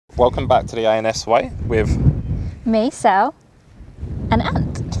welcome back to the A&S Way with me, Sal, and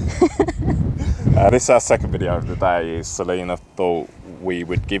Ant. This is our second video of the day. Selena thought we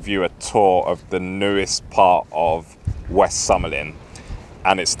would give you a tour of the newest part of West Summerlin,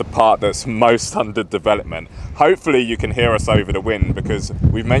 and it's the part that's most under development. Hopefully you can hear us over the wind, because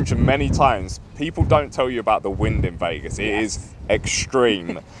we've mentioned many times people don't tell you about the wind in Vegas. It is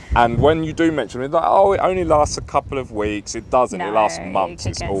extreme. And when you do mention it, like, oh, it only lasts a couple of weeks. It doesn't. No, it lasts months.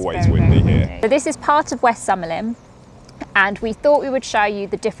 It's always windy here. So this is part of West Summerlin, and we thought we would show you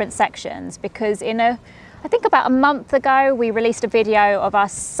the different sections, because I think about a month ago, we released a video of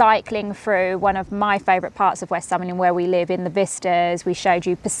us cycling through one of my favourite parts of West Summerlin, where we live, in the vistas. We showed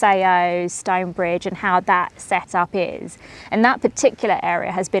you Paseo, Stonebridge, and how that setup is. And that particular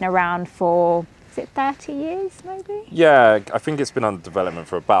area has been around for, is it 30 years maybe? Yeah, I think it's been under development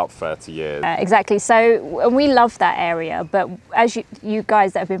for about 30 years. Exactly, so we love that area, but as you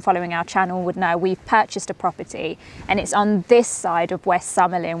guys that have been following our channel would know, we've purchased a property and it's on this side of West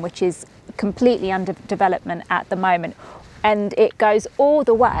Summerlin, which is completely under development at the moment, and it goes all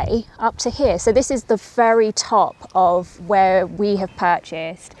the way up to here. So this is the very top of where we have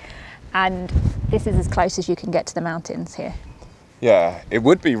purchased, and this is as close as you can get to the mountains here. Yeah, it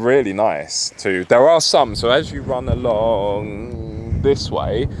would be really nice to, there are some, so as you run along this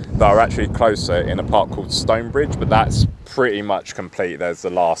way, that are actually closer in a park called Stonebridge, but that's pretty much complete. There's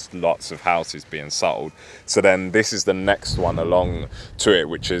the last lots of houses being sold. So then this is the next one along to it,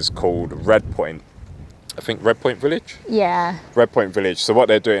 which is called Redpoint. I think Redpoint Village? Yeah. Redpoint Village. So what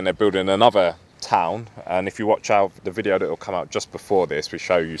they're doing, they're building another town, and if you watch the video that will come out just before this, we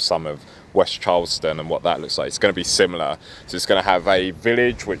show you some of West Charleston and what that looks like. It's going to be similar. So it's going to have a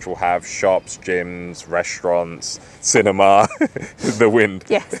village which will have shops, gyms, restaurants, cinema, the wind,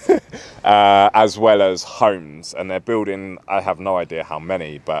 yes. As well as homes. And they're building, I have no idea how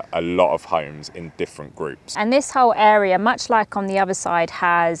many, but a lot of homes in different groups. And this whole area, much like on the other side,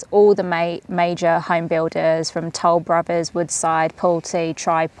 has all the major home builders from Toll Brothers, Woodside, Pulte,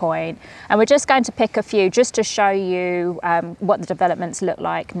 Tri Pointe. And we're just going to pick a few just to show you what the developments look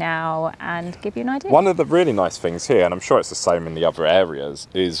like now and give you an idea. One of the really nice things here, and I'm sure it's the same in the other areas,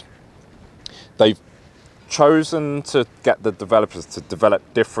 is they've chosen to get the developers to develop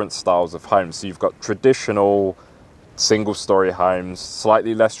different styles of homes. So you've got traditional single-story homes,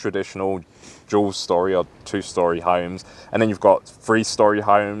 slightly less traditional dual-story or two-story homes, and then you've got three-story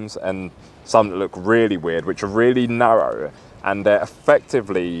homes and some that look really weird, which are really narrow, and they're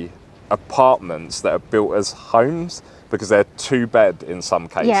effectively apartments that are built as homes, because they're 2-bed in some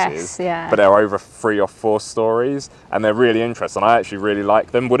cases, yes, yeah. But they're over 3 or 4 stories, and they're really interesting. I actually really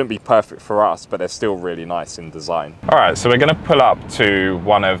like them. Wouldn't be perfect for us, but they're still really nice in design. All right, so we're going to pull up to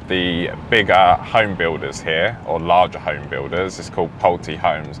one of the bigger home builders here, or larger home builders. It's called Pulte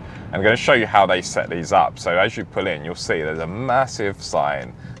Homes. I'm going to show you how they set these up. So as you pull in, you'll see there's a massive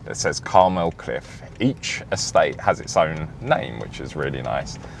sign that says Carmel Cliff. Each estate has its own name, which is really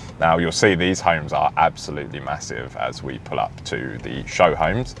nice. Now you'll see these homes are absolutely massive as we pull up to the show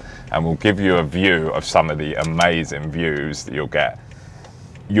homes, and we'll give you a view of some of the amazing views that you'll get.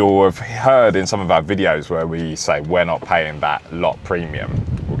 You'll have heard in some of our videos where we say we're not paying that lot premium.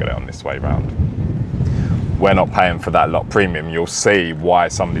 We'll get it on this way round. We're not paying for that lot premium. You'll see why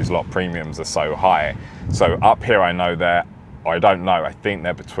some of these lot premiums are so high. So up here, I know they're, I don't know, I think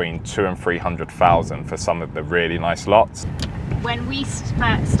they're between 200,000 and 300,000 for some of the really nice lots. When we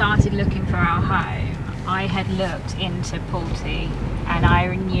started looking for our home, I had looked into Pulte, and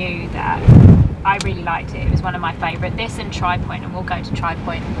I knew that I really liked it. It was one of my favourite. This and Tri Pointe, and we'll go to Tri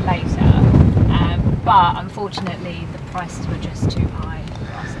Pointe later. But unfortunately, the prices were just too high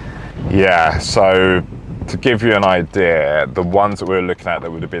for us. Yeah, so to give you an idea, the ones that we were looking at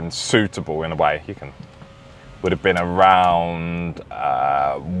that would have been suitable in a way, would have been around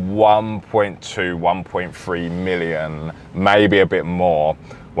 1.2, 1.3 million, maybe a bit more.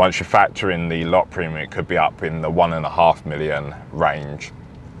 Once you factor in the lot premium, it could be up in the 1.5 million range.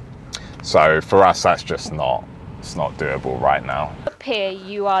 So for us, that's just it's not doable right now. Up here,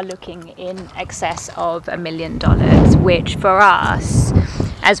 you are looking in excess of $1 million, which for us,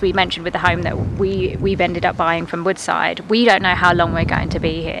 as we mentioned with the home that we've ended up buying from Woodside, we don't know how long we're going to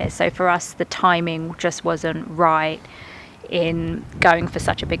be here. So for us, the timing just wasn't right in going for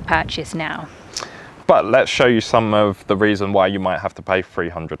such a big purchase now. But let's show you some of the reason why you might have to pay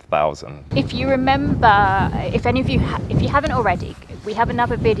 300,000. If you remember, if any of you, if you haven't already, we have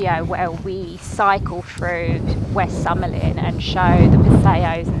another video where we cycle through West Summerlin and show the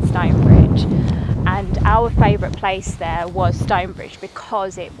Paseos and Stonebridge. And our favourite place there was Stonebridge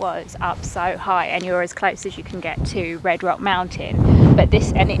because it was up so high and you're as close as you can get to Red Rock Mountain. but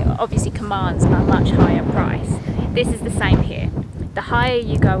this, and it obviously commands a much higher price. This is the same here. The higher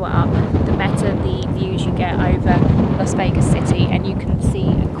you go up, the better the views you get over Las Vegas City, and you can see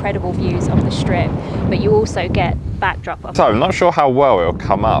incredible views of the Strip, but you also get backdrop of. So I'm not sure how well it'll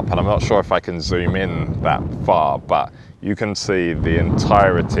come up, and I'm not sure if I can zoom in that far, but you can see the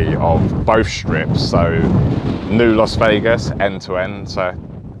entirety of both strips. So New Las Vegas, end to end. So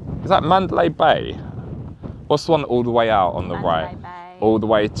is that Mandalay Bay? What's the one all the way out on the right? Bay. All the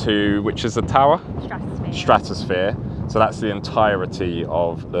way to, which is the tower? Stratosphere. Stratosphere. So that's the entirety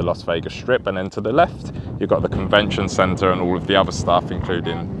of the Las Vegas Strip. And then to the left, you've got the convention center and all of the other stuff,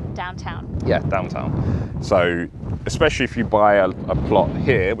 including downtown. Yeah, downtown. So especially if you buy a plot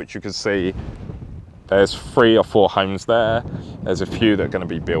here, which you can see, there's 3 or 4 homes there. There's a few that are going to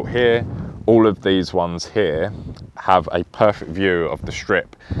be built here. All of these ones here have a perfect view of the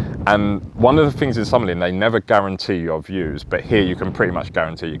Strip. And one of the things in Summerlin, they never guarantee your views, but here you can pretty much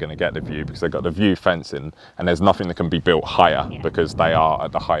guarantee you're going to get the view, because they've got the view fencing, and there's nothing that can be built higher because they are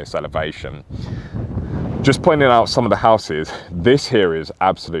at the highest elevation. Just pointing out some of the houses, this here is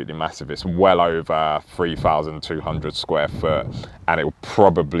absolutely massive. It's well over 3,200 square foot, and it will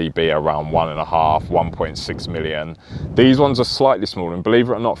probably be around 1.6 million. These ones are slightly smaller, and believe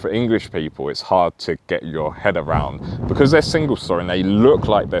it or not, for English people, it's hard to get your head around because they're single story and they look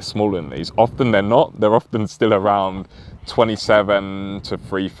like they're smaller than these. Often they're not. They're often still around 27 to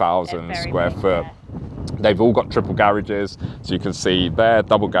 3,000 square foot. They've all got triple garages, so you can see there,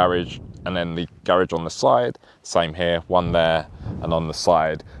 double garage, and then the garage on the side, same here, one there and on the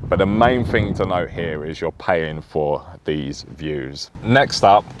side. But the main thing to note here is you're paying for these views. Next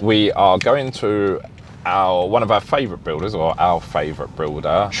up, we are going to one of our favorite builders, or our favorite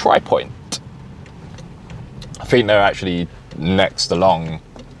builder, Tri Pointe. I think they're actually next along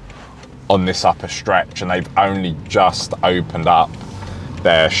on this upper stretch, and they've only just opened up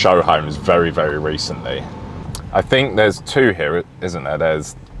their show homes very, very recently. I think there's 2 here, isn't there?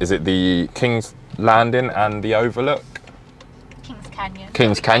 Is it the King's Landing and the Overlook? King's Canyon.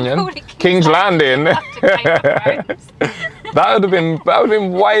 King's Canyon? King's Landing. That would have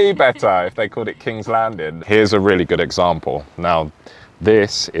been way better if they called it King's Landing. Here's a really good example. Now,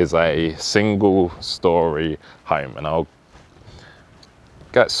 this is a single story home, and I'll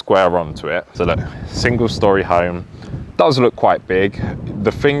get square onto it. So look, single story home, does look quite big.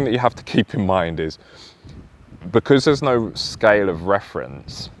 The thing that you have to keep in mind is, because there's no scale of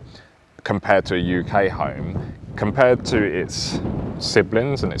reference compared to a UK home, compared to its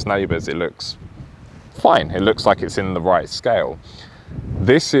siblings and its neighbours, it looks fine. It looks like it's in the right scale.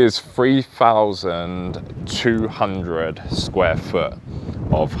 This is 3,200 square foot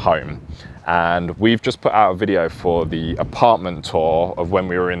of home. And we've just put out a video for the apartment tour of when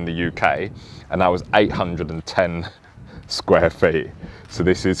we were in the UK, and that was 810 square feet. So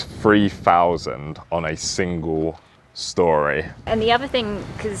this is 3,000 on a single story. And the other thing,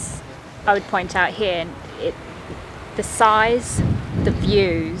 because I would point out here, the size, the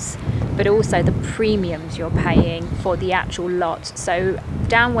views, but also the premiums you're paying for the actual lot. So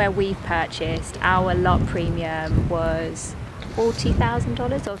down where we've purchased, our lot premium was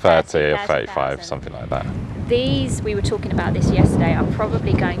 $40,000 or 30 or 35, something like that. These, we were talking about this yesterday, are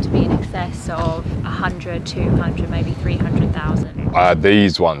probably going to be in excess of 100, 200, maybe 300,000.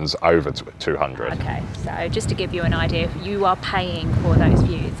 These ones over 200. Okay, so just to give you an idea, you are paying for those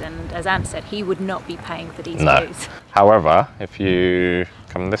views, and as Ant said, he would not be paying for these views. However, if you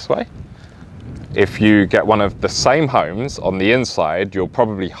come this way, if you get one of the same homes on the inside, you'll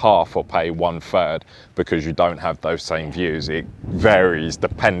probably half or pay 1/3 because you don't have those same views. It varies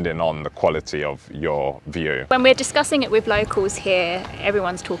depending on the quality of your view. When we're discussing it with locals here,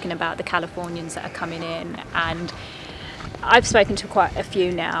 everyone's talking about the Californians that are coming in, and I've spoken to quite a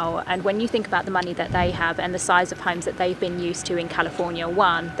few now, and when you think about the money that they have and the size of homes that they've been used to in California,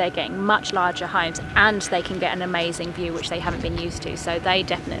 one, they're getting much larger homes and they can get an amazing view which they haven't been used to, so they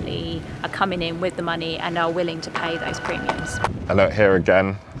definitely are coming in with the money and are willing to pay those premiums. And look here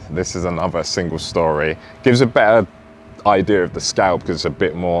again, this is another single story. Gives a better idea of the scale because it's a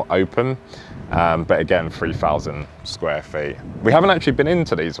bit more open. But again, 3,000 square feet. We haven't actually been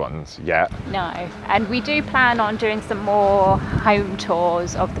into these ones yet. No, and we do plan on doing some more home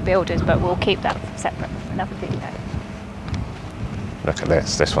tours of the builders, but we'll keep that separate for another video. Look at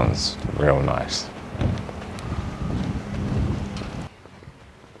this one's real nice.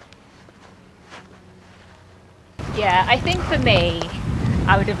 Yeah, I think for me,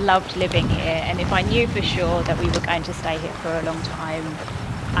 I would have loved living here, and if I knew for sure that we were going to stay here for a long time,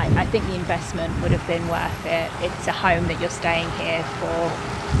 I think the investment would have been worth it. It's a home that you're staying here for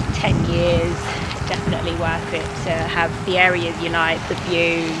 10 years. definitely worth it to have the areas you like, the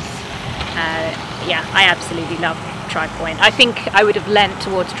views. Yeah, I absolutely love Tri Pointe. I think I would have lent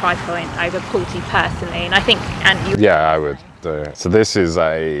towards Tri Pointe over Pulte personally, and I think, and you. Yeah, I would do. So this is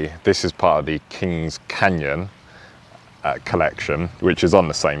part of the Kings Canyon collection, which is on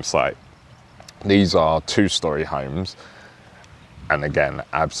the same site. These are 2-story homes, and again,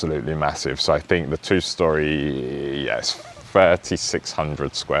 absolutely massive. So I think the 2-story, yes,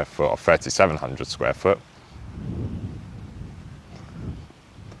 3,600 square foot or 3,700 square foot.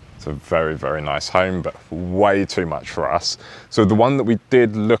 It's a very, very nice home, but way too much for us. So the one that we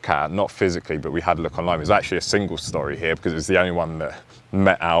did look at, not physically, but we had a look online, was actually a 1-story here because it's the only one that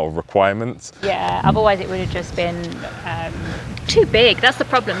met our requirements. Yeah, otherwise it would have just been too big. That's the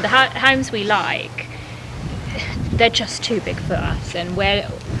problem. The homes we like, they're just too big for us, and where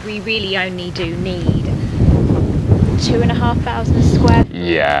we really only do need 2,500 square foot.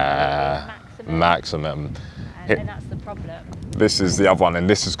 Yeah, maximum. And that's the problem. This is the other one, and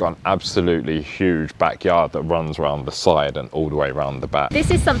this has got an absolutely huge backyard that runs around the side and all the way around the back. This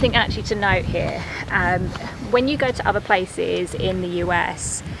is something actually to note here. When you go to other places in the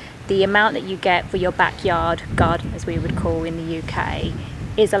US, the amount that you get for your backyard garden, as we would call in the UK,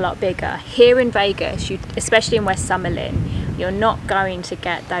 is a lot bigger. Here in Vegas, especially in West Summerlin, you're not going to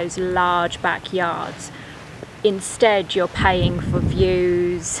get those large backyards. Instead, you're paying for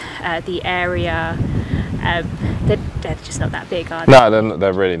views, the area. They're just not that big, are they? No,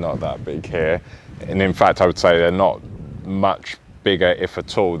 they're really not that big here. And in fact, I would say they're not much bigger, if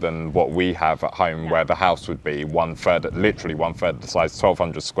at all, than what we have at home, where the house would be literally one third of the size,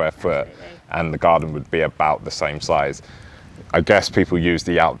 1,200 square foot, and the garden would be about the same size. I guess people use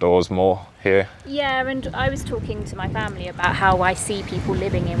the outdoors more here. Yeah, and I was talking to my family about how I see people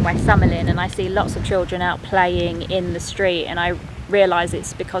living in West Summerlin, and I see lots of children out playing in the street, and I realise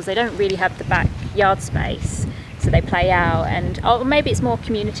it's because they don't really have the backyard space, so they play out. And maybe it's more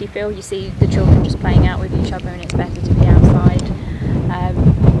community feel. You see the children just playing out with each other, and it's better to be outside.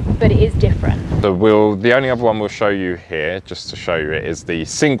 But it is different. So the only other one we'll show you here, just to show you it, is the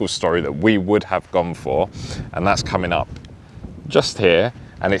 1-story that we would have gone for, and that's coming up just here,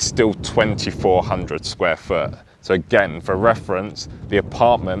 and it's still 2,400 square foot. So again, for reference, the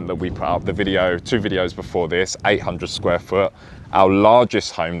apartment that we put up, the video, 2 videos before this, 800 square foot. Our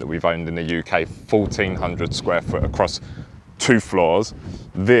largest home that we've owned in the UK, 1,400 square foot across 2 floors.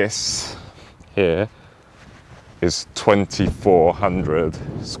 This here is 2,400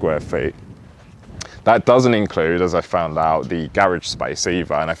 square feet. That doesn't include, as I found out, the garage space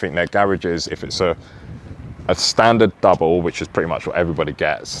either. And I think their garages, if it's a standard double, which is pretty much what everybody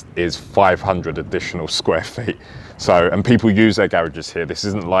gets, is 500 additional square feet. So, and people use their garages here. This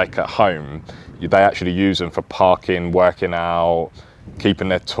isn't like at home. They actually use them for parking, working out, keeping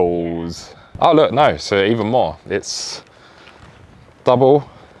their tools. Oh look, no, so even more. It's double,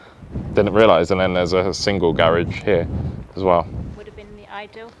 didn't realise, and then there's a single garage here as well. Would have been the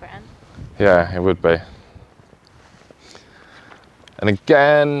ideal for Anne. Yeah, it would be. And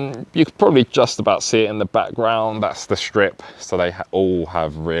again, you could probably just about see it in the background. That's the strip. So they all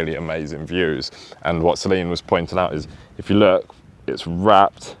have really amazing views. And what Celine was pointing out is, if you look, it's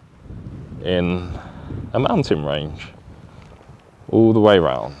wrapped in a mountain range all the way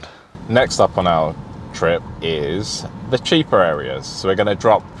around. Next up on our trip is the cheaper areas. So we're gonna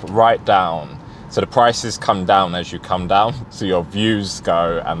drop right down. So the prices come down as you come down. So your views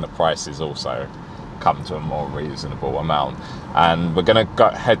go and the prices also come to a more reasonable amount. And we're going to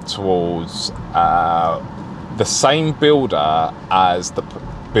head towards the same builder as the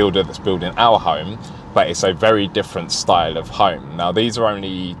builder that's building our home, but it's a very different style of home. Now these are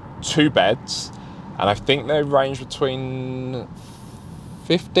only 2 beds, and I think they range between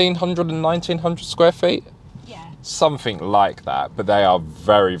 1,500 and 1,900 square feet. Something like that, but they are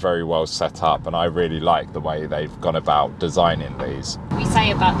very, very well set up, and I really like the way they've gone about designing these. We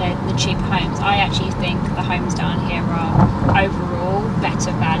say about the cheap homes, I actually think the homes down here are overall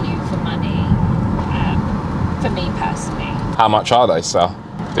better value for money, for me personally. How much are they, sir?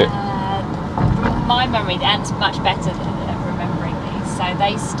 My memory, Anne's much better at remembering these, so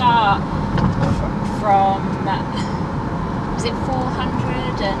they start from, was it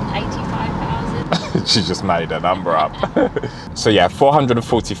 485,000? She just made a number up. So yeah,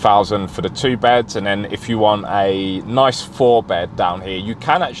 440,000 for the 2 beds, and then if you want a nice 4 bed down here, you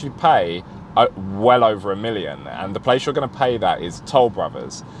can actually pay well over $1 million. And the place you're going to pay that is Toll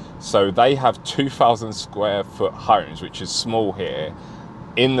Brothers. So they have 2,000 square foot homes, which is small here,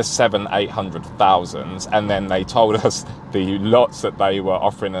 in the 700,000-800,000, and then they told us the lots that they were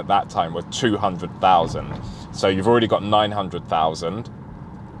offering at that time were 200,000. So you've already got 900,000.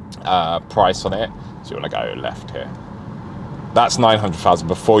 price on it. So you want to go left here. That's 900,000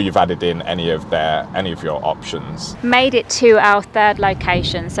 before you've added in any of your options. Made it to our third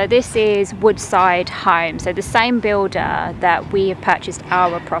location. So this is Woodside Home. So the same builder that we have purchased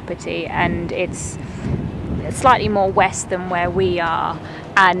our property, and it's slightly more west than where we are.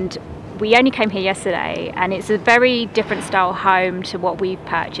 And we only came here yesterday, and it's a very different style home to what we've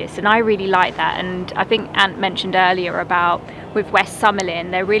purchased, and I really like that. And I think Ant mentioned earlier about with West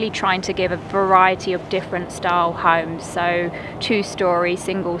Summerlin, they're really trying to give a variety of different style homes, so 2-story,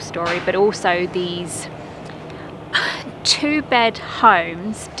 single story, but also these 2-bed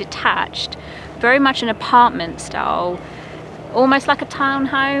homes, detached, very much an apartment style, almost like a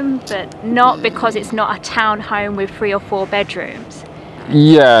townhome, but not, because it's not a townhome with 3 or 4 bedrooms.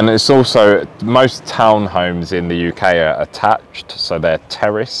 Yeah, and it's also, most townhomes in the UK are attached, so they're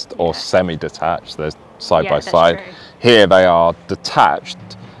terraced or semi-detached. They're side by side. True. Here they are detached,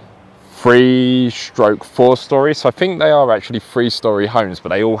 3/4 stories. So I think they are actually 3-story homes, but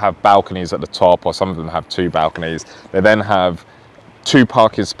they all have balconies at the top, or some of them have 2 balconies. They then have 2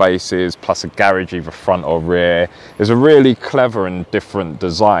 parking spaces plus a garage either front or rear. It's a really clever and different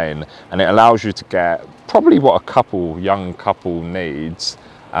design, and it allows you to get probably what a young couple needs,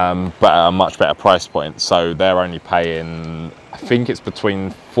 but at a much better price point. So they're only paying, I think it's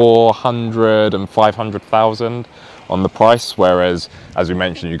between 400 and 500,000 on the price, whereas, as we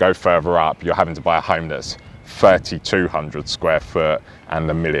mentioned, you go further up, you're having to buy a home that's 3,200 square foot and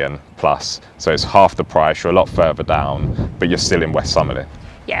 $1 million plus. So it's half the price, you're a lot further down, but you're still in West Summerlin.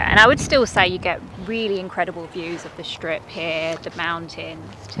 Yeah, and I would still say you get really incredible views of the strip here, the mountains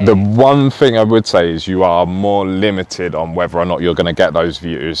too. The one thing I would say is you are more limited on whether or not you're going to get those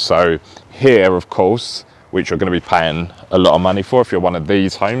views. So here, of course, which you're going to be paying a lot of money for if you're one of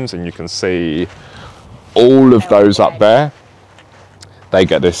these homes, and you can see all of those up there, they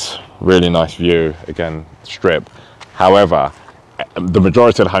get this really nice view, again, strip. However, the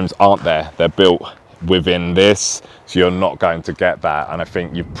majority of the homes aren't there. They're built within this, so you're not going to get that, and I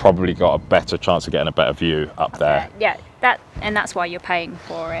think you've probably got a better chance of getting a better view up there. Yeah, that's why you're paying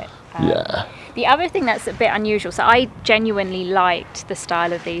for it. Yeah. The other thing that's a bit unusual, so I genuinely liked the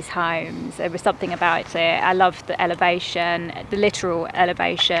style of these homes. There was something about it. I loved the elevation, the literal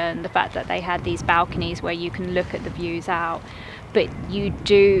elevation, the fact that they had these balconies where you can look at the views out, but you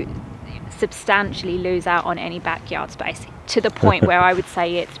do substantially lose out on any backyard space, to the point where I would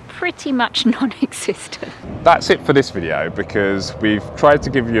say it's pretty much non-existent. That's it for this video, because we've tried to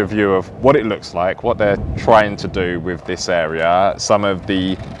give you a view of what it looks like, what they're trying to do with this area, some of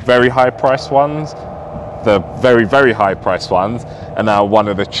the very high priced ones, the very, very high priced ones, and now one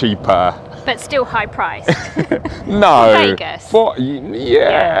of the cheaper. But still high priced. No. Vegas.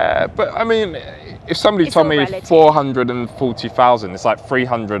 Yeah, but I mean, if somebody told me 440,000, it's like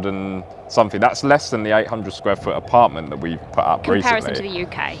 300 and something. That's less than the 800 square foot apartment that we put up recently. Comparison to the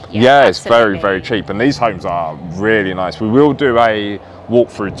UK. Yeah, it's very, very cheap. And these homes are really nice. We will do a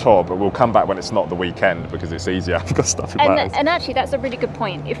walkthrough tour, but we'll come back when it's not the weekend, because it's easier. I've got stuff in Wales. And actually, that's a really good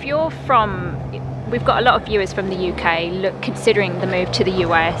point. If you're from, we've got a lot of viewers from the UK considering the move to the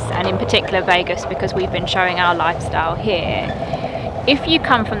US, and in particular Vegas, because we've been showing our lifestyle here. If you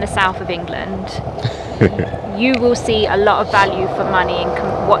come from the south of England, you will see a lot of value for money in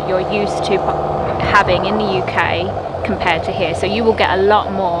what you're used to having in the UK compared to here. So you will get a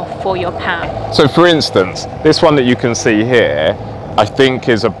lot more for your pound. So for instance, this one that you can see here, I think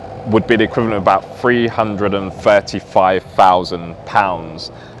would be the equivalent of about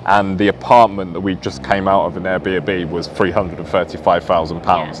 £335,000, and the apartment that we just came out of in Airbnb was £335,000.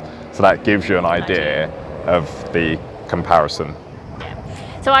 Yeah. So that gives you an idea of the comparison.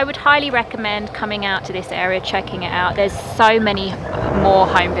 So I would highly recommend coming out to this area, checking it out. There's so many more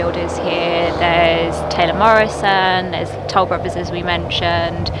home builders here. There's Taylor Morrison, there's Toll Brothers, as we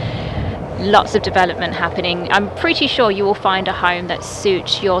mentioned. Lots of development happening. I'm pretty sure you will find a home that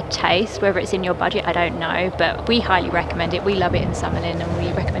suits your taste, whether it's in your budget, I don't know, but we highly recommend it. We love it in Summerlin, and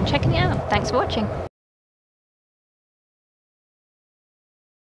we recommend checking it out. Thanks for watching.